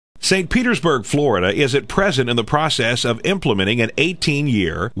St Petersburg, Florida is at present in the process of implementing an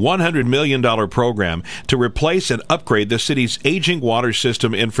 18-year, $100 million program to replace and upgrade the city's aging water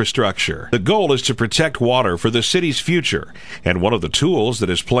system infrastructure. The goal is to protect water for the city's future, and one of the tools that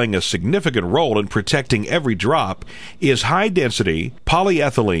is playing a significant role in protecting every drop is high-density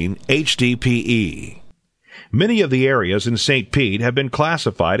polyethylene HDPE. Many of the areas in St. Pete have been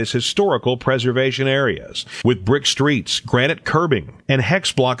classified as historical preservation areas, with brick streets, granite curbing, and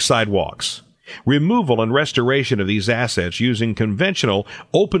hex block sidewalks. Removal and restoration of these assets using conventional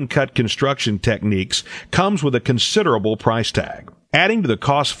open-cut construction techniques comes with a considerable price tag. Adding to the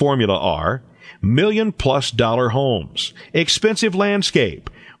cost formula are million-plus-dollar homes, expensive landscape,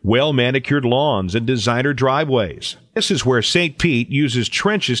 well-manicured lawns, and designer driveways. This is where St. Pete uses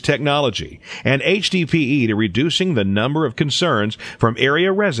trenches technology and HDPE to reducing the number of concerns from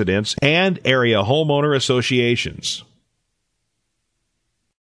area residents and area homeowner associations.